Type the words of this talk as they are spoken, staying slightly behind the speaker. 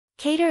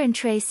Cater and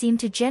Trey seem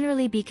to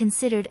generally be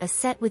considered a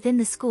set within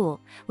the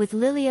school, with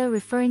Lilia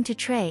referring to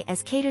Trey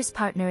as Cater's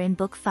partner in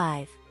Book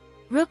 5.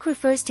 Rook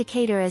refers to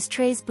Cater as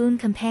Trey's boon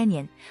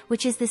companion,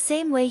 which is the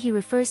same way he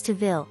refers to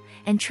Vil,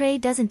 and Trey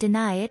doesn't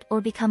deny it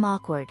or become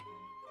awkward.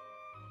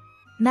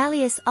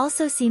 Malleus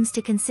also seems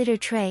to consider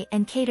Trey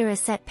and Cater a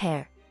set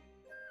pair.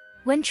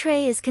 When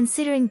Trey is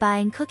considering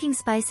buying cooking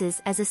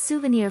spices as a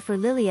souvenir for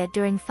Lilia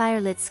during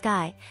Firelit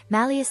Sky,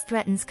 Malleus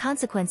threatens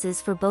consequences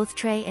for both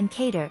Trey and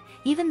Cater,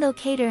 even though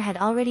Cater had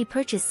already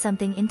purchased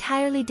something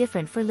entirely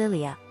different for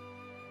Lilia.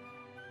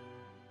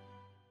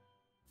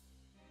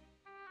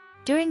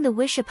 During the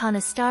Wish Upon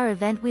a Star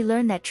event, we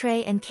learn that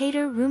Trey and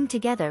Cater roomed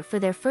together for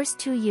their first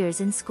 2 years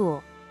in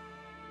school.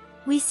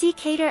 We see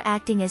Cater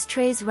acting as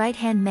Trey's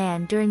right-hand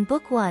man during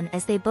Book 1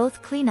 as they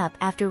both clean up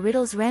after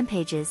Riddle's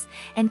rampages,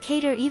 and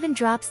Cater even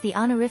drops the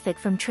honorific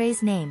from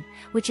Trey's name,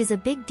 which is a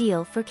big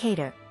deal for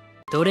Cater.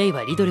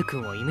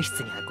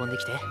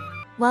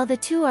 While the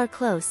two are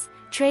close,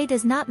 Trey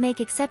does not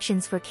make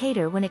exceptions for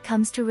Cater when it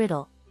comes to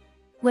Riddle.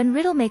 When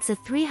Riddle makes a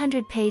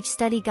 300-page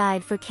study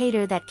guide for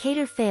Cater that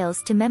Cater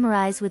fails to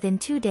memorize within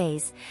 2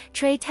 days,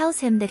 Trey tells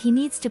him that he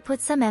needs to put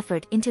some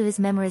effort into his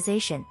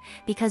memorization,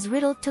 because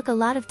Riddle took a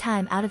lot of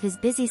time out of his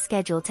busy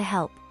schedule to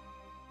help.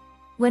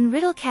 When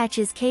Riddle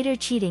catches Cater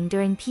cheating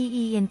during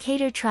PE and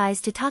Cater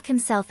tries to talk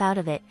himself out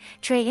of it,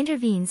 Trey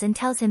intervenes and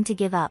tells him to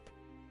give up.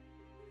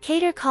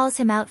 Cater calls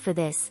him out for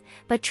this,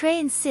 but Trey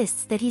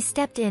insists that he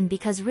stepped in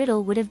because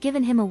Riddle would have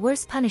given him a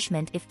worse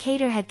punishment if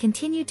Cater had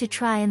continued to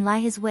try and lie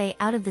his way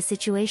out of the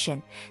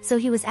situation, so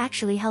he was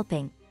actually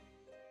helping.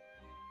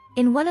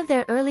 In one of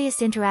their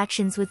earliest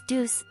interactions with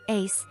Deuce,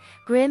 Ace,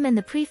 Grim and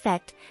the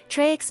Prefect,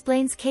 Trey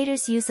explains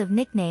Cater's use of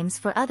nicknames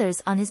for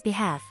others on his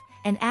behalf,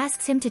 and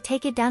asks him to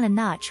take it down a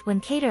notch when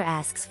Cater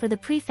asks for the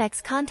Prefect's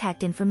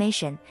contact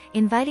information,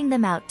 inviting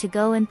them out to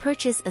go and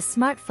purchase a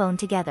smartphone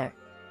together.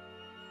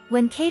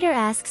 When Cater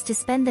asks to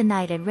spend the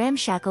night at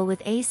Ramshackle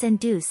with Ace and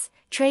Deuce,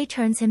 Trey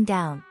turns him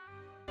down.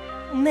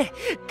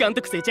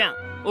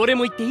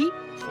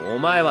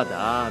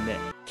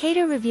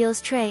 Cater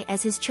reveals Trey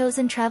as his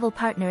chosen travel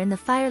partner in the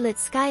Firelit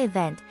Sky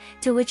event,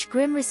 to which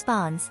Grim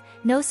responds,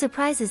 "No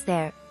surprises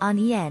there, on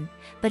En,"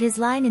 but his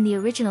line in the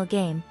original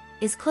game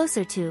is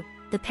closer to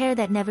 "the pair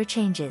that never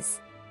changes."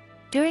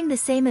 During the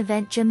same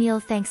event,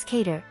 Jamil thanks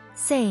Cater,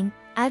 saying,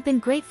 "I've been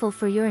grateful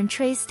for your and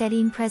Trey's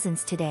steadying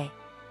presence today."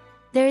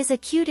 There is a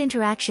cute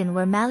interaction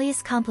where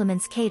Malleus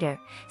compliments Cater,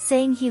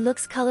 saying he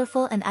looks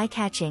colorful and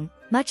eye-catching,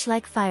 much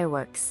like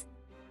fireworks.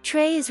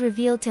 Trey is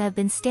revealed to have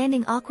been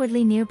standing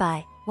awkwardly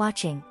nearby,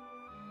 watching.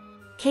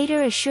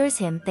 Cater assures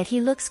him that he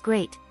looks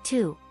great,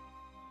 too.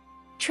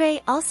 Trey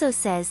also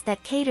says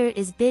that Cater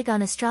is big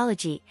on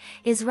astrology,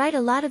 is right a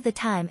lot of the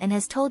time and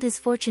has told his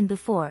fortune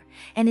before,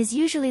 and is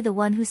usually the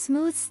one who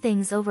smooths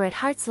things over at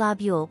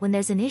Heartslabyul when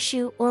there's an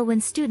issue or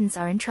when students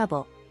are in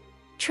trouble.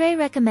 Trey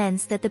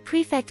recommends that the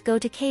Prefect go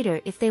to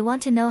Cater if they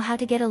want to know how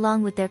to get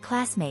along with their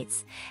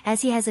classmates, as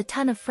he has a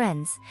ton of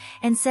friends,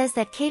 and says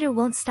that Cater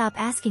won't stop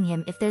asking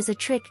him if there's a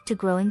trick to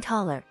growing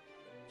taller.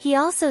 He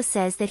also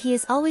says that he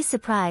is always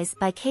surprised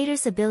by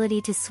Cater's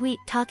ability to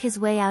sweet-talk his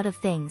way out of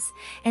things,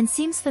 and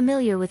seems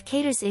familiar with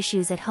Cater's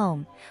issues at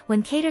home.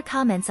 When Cater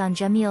comments on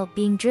Jamil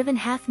being driven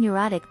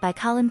half-neurotic by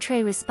Column,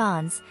 Trey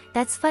responds,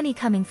 "That's funny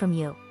coming from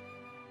you."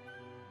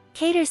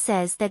 Cater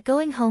says that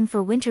going home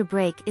for winter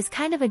break is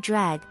kind of a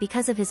drag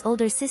because of his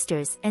older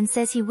sisters and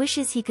says he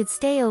wishes he could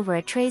stay over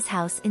at Trey's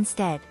house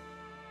instead.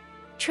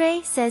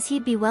 Trey says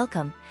he'd be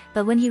welcome,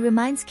 but when he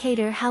reminds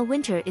Cater how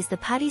winter is the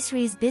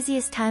patisserie's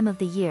busiest time of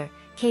the year,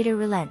 Cater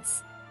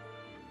relents.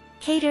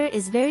 Cater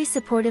is very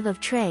supportive of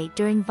Trey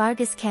during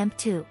Vargas Camp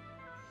too.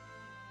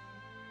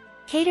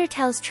 Cater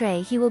tells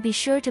Trey he will be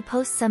sure to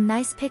post some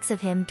nice pics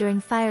of him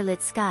during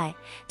Firelit Sky,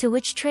 to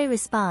which Trey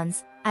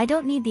responds, "I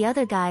don't need the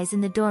other guys in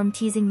the dorm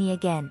teasing me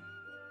again."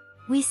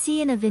 We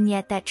see in a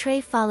vignette that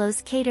Trey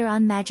follows Cater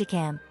on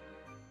Magicam.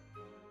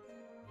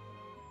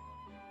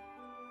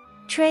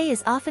 Trey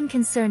is often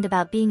concerned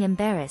about being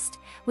embarrassed,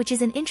 which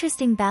is an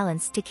interesting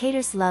balance to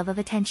Cater's love of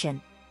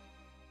attention.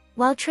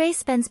 While Trey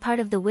spends part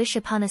of the Wish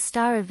Upon a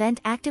Star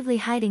event actively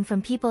hiding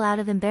from people out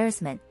of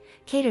embarrassment,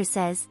 Cater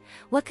says,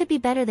 "What could be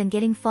better than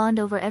getting fawned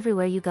over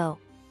everywhere you go?"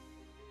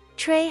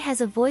 Trey has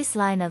a voice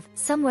line of,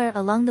 "Somewhere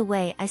along the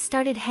way I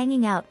started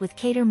hanging out with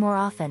Cater more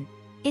often.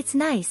 It's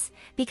nice,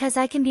 because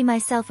I can be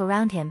myself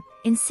around him,"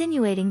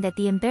 insinuating that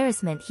the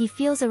embarrassment he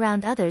feels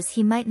around others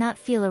he might not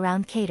feel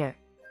around Cater.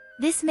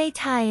 This may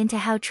tie into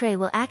how Trey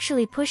will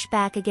actually push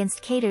back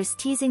against Cater's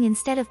teasing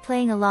instead of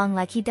playing along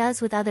like he does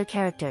with other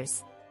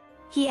characters.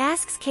 He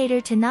asks Cater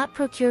to not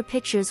procure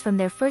pictures from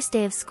their first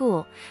day of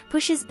school,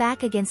 pushes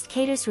back against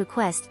Cater's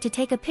request to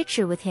take a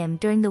picture with him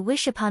during the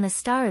Wish Upon a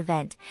Star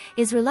event,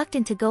 is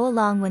reluctant to go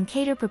along when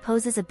Cater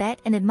proposes a bet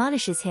and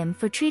admonishes him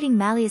for treating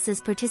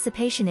Malleus's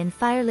participation in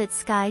Firelit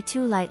Sky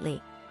too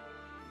lightly.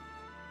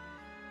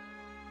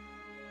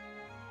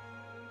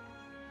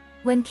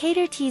 When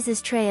Cater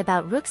teases Trey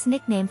about Rook's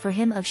nickname for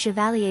him of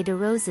Chevalier de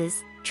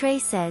Roses, Trey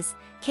says,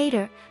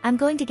 "Cater, I'm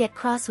going to get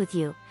cross with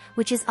you,"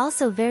 which is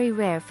also very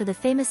rare for the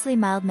famously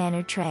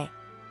mild-mannered Trey.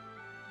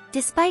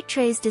 Despite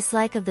Trey's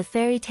dislike of the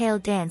fairy tale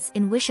dance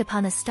in Wish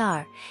Upon a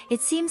Star, it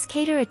seems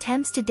Cater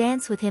attempts to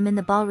dance with him in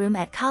the ballroom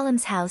at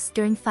Column's house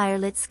during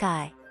Firelit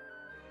Sky.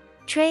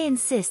 Trey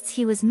insists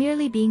he was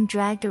merely being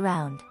dragged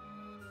around.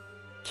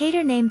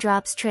 Cater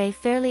name-drops Trey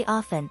fairly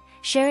often,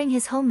 sharing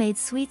his homemade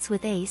sweets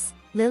with Ace,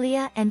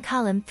 Lilia and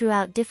Column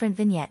throughout different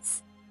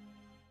vignettes.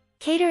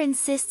 Cater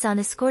insists on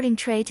escorting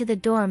Trey to the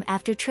dorm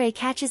after Trey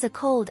catches a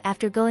cold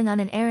after going on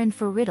an errand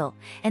for Riddle,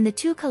 and the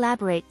two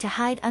collaborate to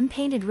hide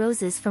unpainted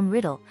roses from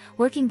Riddle,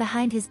 working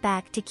behind his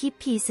back to keep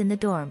peace in the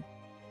dorm.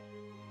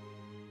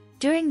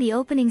 During the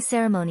opening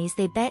ceremonies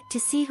they bet to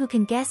see who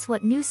can guess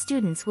what new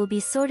students will be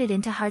sorted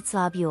into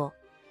Heartslabyul.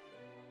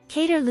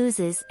 Cater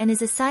loses and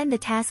is assigned the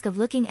task of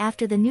looking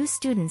after the new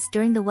students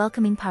during the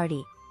welcoming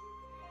party.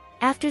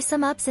 After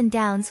some ups and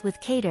downs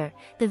with Cater,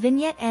 the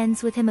vignette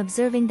ends with him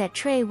observing that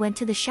Trey went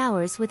to the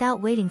showers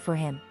without waiting for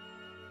him.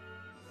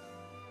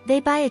 They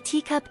buy a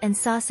teacup and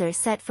saucer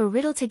set for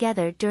Riddle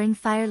together during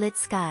Firelit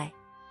Sky.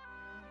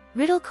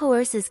 Riddle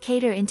coerces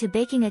Cater into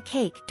baking a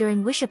cake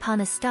during Wish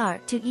Upon a Star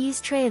to ease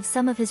Trey of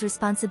some of his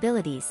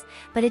responsibilities,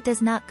 but it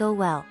does not go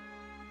well.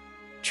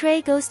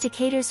 Trey goes to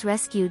Cater's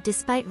rescue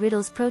despite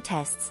Riddle's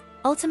protests,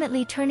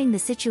 ultimately turning the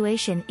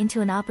situation into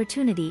an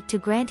opportunity to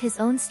grant his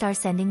own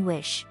star-sending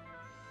wish.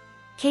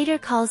 Cater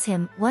calls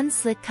him one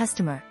slick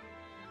customer.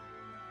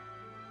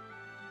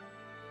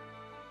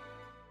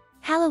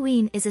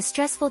 Halloween is a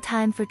stressful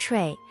time for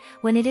Trey.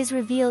 When it is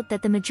revealed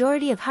that the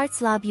majority of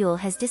Heartslabyul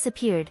has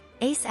disappeared,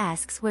 Ace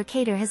asks where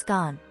Cater has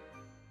gone.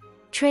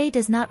 Trey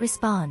does not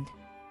respond.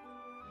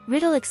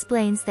 Riddle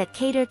explains that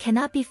Cater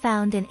cannot be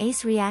found and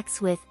Ace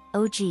reacts with,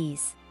 "Oh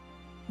geez."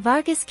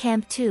 Vargas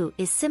Camp 2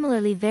 is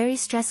similarly very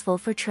stressful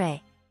for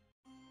Trey.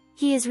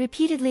 He is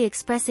repeatedly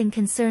expressing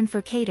concern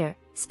for Cater,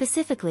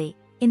 specifically,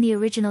 in the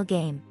original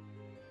game.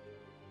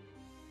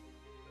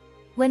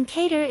 When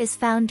Cater is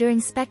found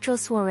during Spectral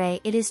Soiree,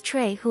 it is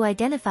Trey who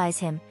identifies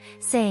him,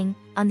 saying,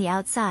 on the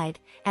outside,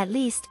 at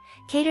least,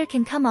 Cater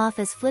can come off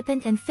as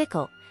flippant and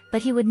fickle,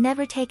 but he would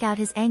never take out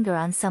his anger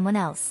on someone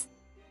else.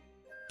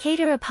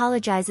 Cater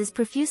apologizes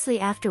profusely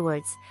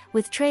afterwards,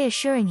 with Trey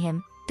assuring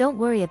him, "Don't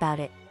worry about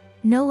it.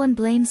 No one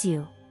blames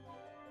you."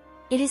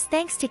 It is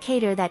thanks to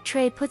Cater that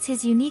Trey puts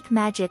his unique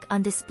magic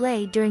on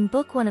display during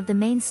Book 1 of the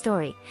main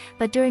story,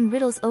 but during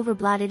Riddle's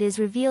Overblot it is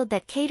revealed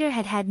that Cater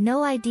had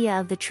no idea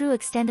of the true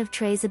extent of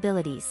Trey's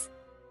abilities.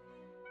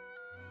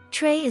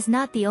 Trey is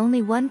not the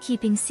only one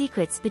keeping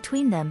secrets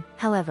between them,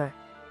 however.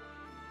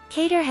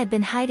 Cater had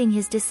been hiding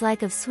his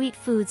dislike of sweet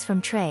foods from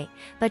Trey,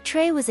 but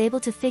Trey was able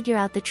to figure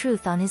out the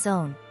truth on his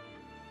own.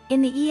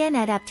 In the EN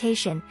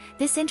adaptation,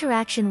 this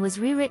interaction was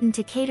rewritten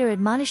to Cater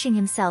admonishing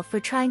himself for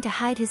trying to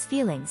hide his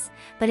feelings,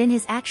 but in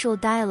his actual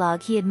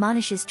dialogue he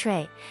admonishes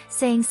Trey,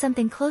 saying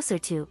something closer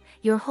to,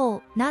 "Your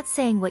whole, not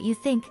saying what you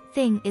think,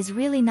 thing is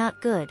really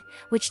not good,"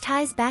 which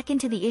ties back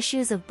into the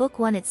issues of Book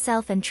 1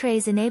 itself and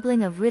Trey's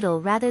enabling of Riddle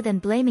rather than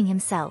blaming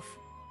himself.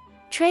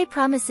 Trey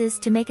promises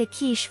to make a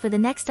quiche for the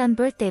next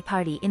unbirthday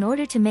party in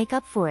order to make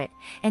up for it,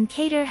 and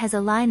Cater has a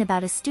line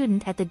about a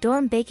student at the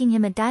dorm baking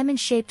him a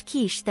diamond-shaped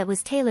quiche that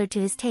was tailored to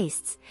his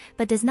tastes,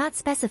 but does not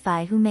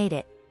specify who made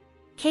it.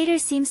 Cater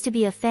seems to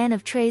be a fan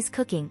of Trey's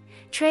cooking.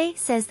 Trey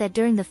says that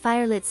during the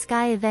Firelit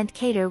Sky event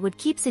Cater would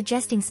keep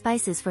suggesting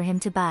spices for him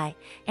to buy,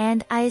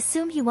 and "I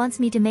assume he wants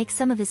me to make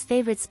some of his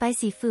favorite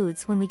spicy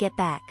foods when we get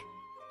back."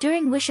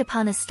 During Wish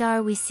Upon a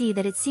Star we see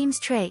that it seems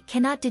Trey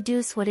cannot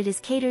deduce what it is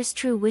Cater's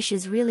true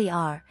wishes really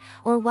are,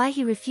 or why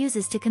he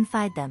refuses to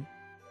confide them.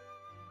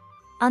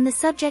 On the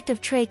subject of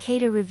Trey,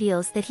 Cater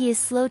reveals that he is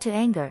slow to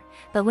anger,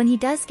 but when he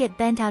does get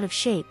bent out of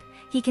shape,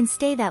 he can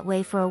stay that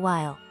way for a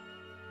while.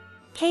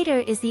 Cater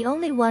is the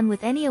only one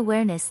with any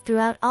awareness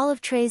throughout all of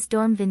Trey's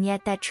dorm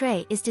vignette that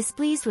Trey is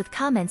displeased with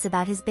comments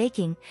about his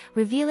baking,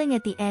 revealing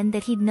at the end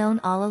that he'd known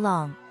all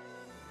along.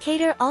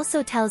 Cater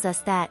also tells us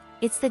that,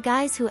 "It's the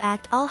guys who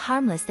act all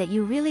harmless that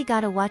you really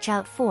gotta watch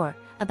out for,"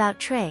 about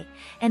Trey,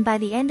 and by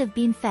the end of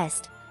Bean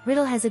Fest,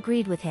 Riddle has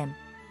agreed with him.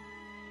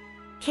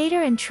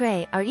 Cater and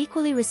Trey are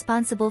equally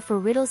responsible for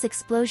Riddle's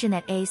explosion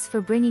at Ace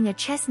for bringing a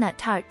chestnut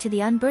tart to the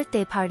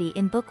unbirthday party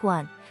in Book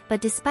 1, but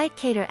despite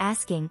Cater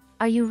asking,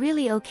 "Are you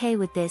really okay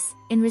with this?"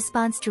 in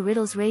response to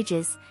Riddle's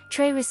rages,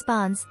 Trey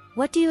responds,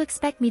 "What do you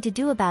expect me to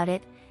do about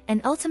it?" and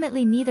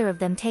ultimately neither of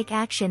them take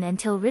action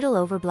until Riddle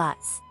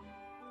overblots.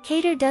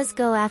 Cater does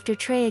go after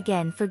Trey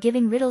again for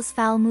giving Riddle's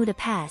foul mood a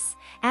pass,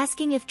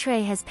 asking if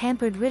Trey has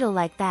pampered Riddle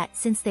like that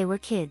since they were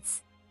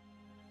kids.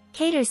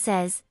 Cater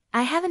says,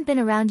 "I haven't been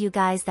around you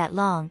guys that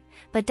long,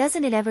 but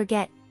doesn't it ever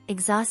get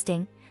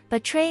exhausting?"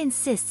 But Trey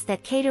insists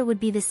that Cater would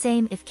be the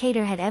same if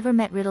Cater had ever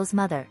met Riddle's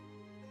mother.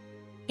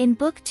 In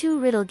Book 2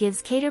 Riddle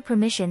gives Cater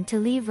permission to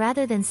leave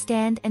rather than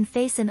stand and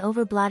face an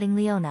overblotting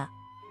Leona.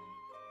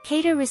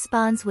 Cater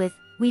responds with,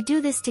 "We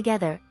do this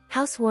together,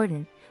 House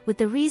Warden," with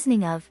the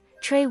reasoning of,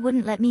 "Trey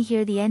wouldn't let me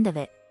hear the end of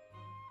it."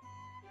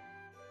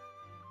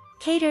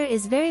 Cater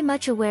is very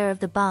much aware of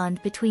the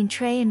bond between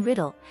Trey and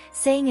Riddle,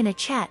 saying in a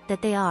chat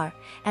that they are,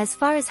 as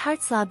far as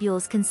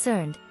Heartslabyul's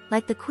concerned,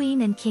 like the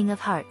Queen and King of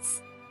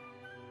Hearts.